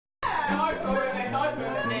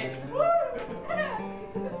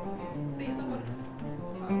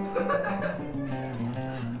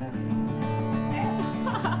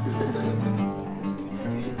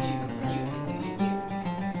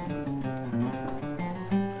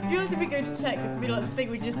be honest, if we go to check, this would be like the thing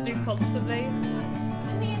we just do constantly.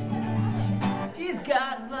 She's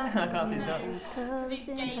got like I can't see that.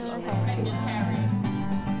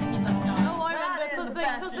 Oh, I remember,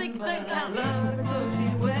 because they don't count you.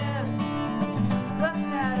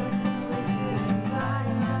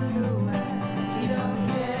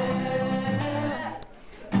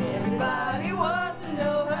 Everybody wants to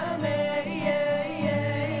know her name.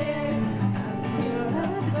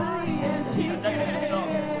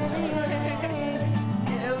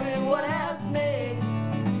 Everyone asks me,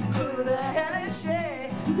 who the hell is she?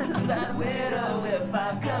 That widow with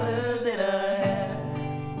 5 colors in her hair.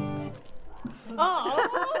 Oh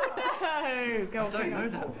no! Go on, I don't know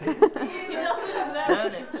that bit. He doesn't know.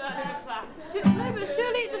 Learn it. No, but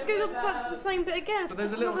surely it just goes back to the same bit again. But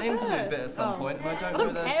there's a little interlude bit at some point, and I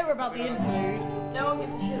don't know I don't care about the interlude. No one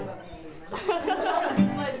gives a shit about the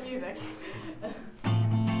interlude. Play the music.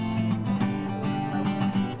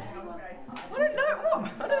 I don't know what.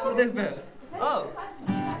 I don't know this bit. Oh.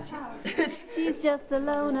 She's just a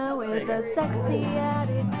loner with a sexy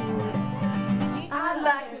attitude. I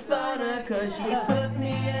like to phone her cause she puts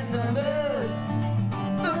me in the mood.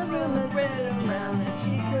 The rumors spread around that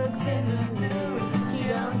she cooks in the nude. She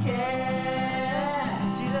don't care.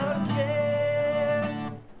 She don't care.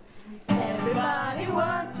 Everybody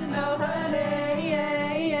wants to know her name.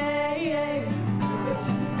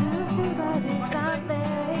 Everybody's out there.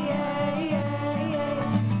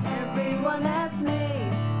 Everyone asks me,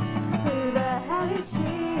 who the hell is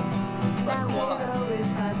she? That widow with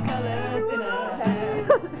 5 colors in her hair.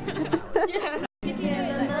 Yeah. In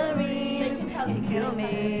the marine, she killed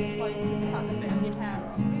me.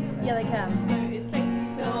 Yeah, they can.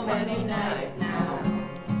 So many nights now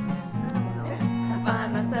I find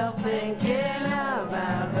myself thinking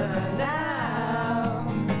about her now.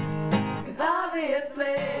 'Cause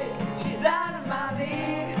obviously she's out of my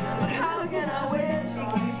league. But how can I win? She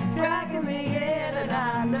keeps dragging me in, and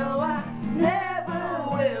I know I never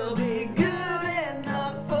will be good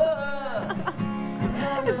enough for her.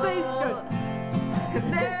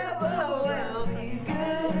 Never will be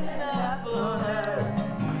good enough for her.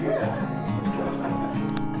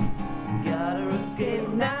 Gotta escape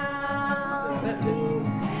now.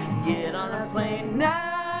 Get on a plane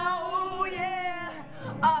now. Oh yeah,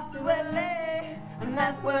 off to LA, and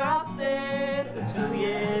that's where I'll stay for 2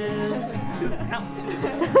 years.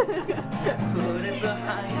 Put it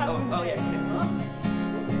behind. Oh yeah.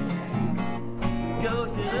 Go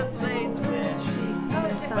to the place where she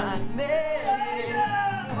can find me.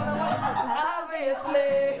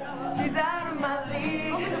 Obviously, she's out of my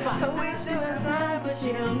league. I wish she was mine, but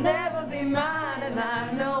she'll never be mine. And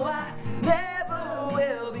I know I never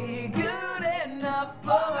will be good enough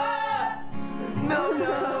for her. No,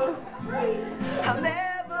 no, I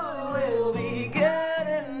never will be good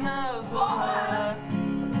enough for her.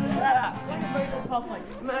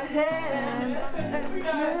 My hands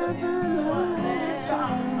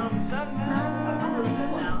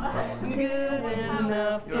good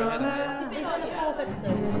enough for her. It's on the 4th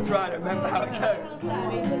episode. I'm trying to remember how it goes.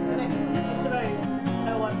 Saturday, it's the next episode.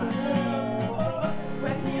 Oh, one match.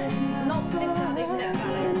 Not this Saturday, next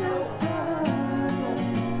Saturday.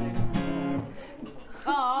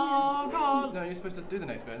 Oh, God. No, you're supposed to do the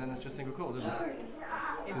next bit, and then it's just single chords, isn't it?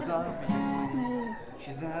 Because obviously,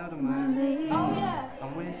 she's out of my league. Oh, yeah.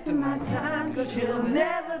 I'm wasting my time, cause she'll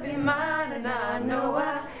never be mine. And I know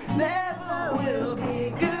I never will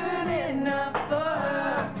be good enough for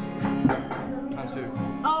her. Times 2.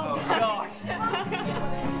 Oh, Gosh.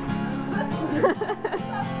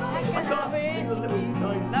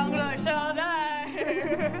 I'm gonna show that.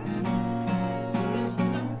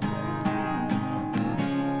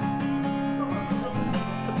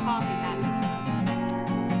 It's a party hat.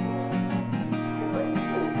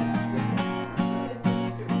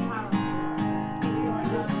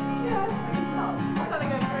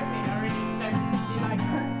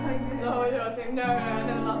 No, and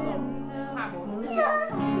then the last song.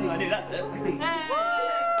 I knew that's it.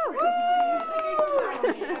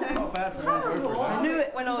 Not bad for me. Go for it. I knew it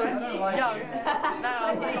when I was young. Now I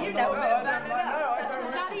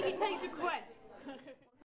Daddy, he takes requests.